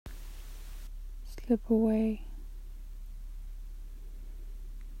slip away.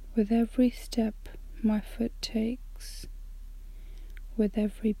 With every step my foot takes, with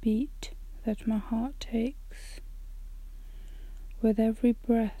every beat that my heart takes, with every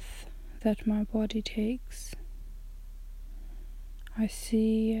breath that my body takes, I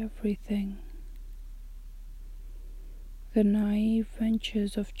see everything. The naive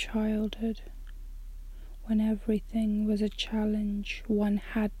ventures of childhood, when everything was a challenge one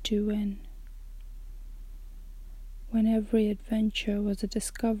had to win, when every adventure was a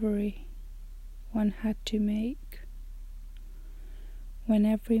discovery one had to make, when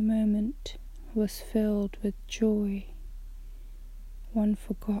every moment was filled with joy one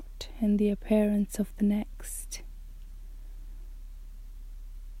forgot in the appearance of the next.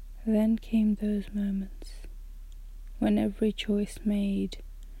 Then came those moments when every choice made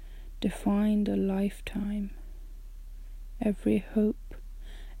defined a lifetime. Every hope,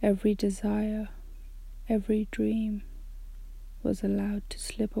 every desire, every dream was allowed to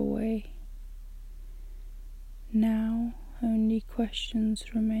slip away. Now only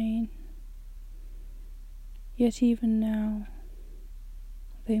questions remain, yet even now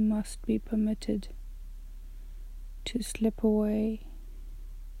they must be permitted to slip away.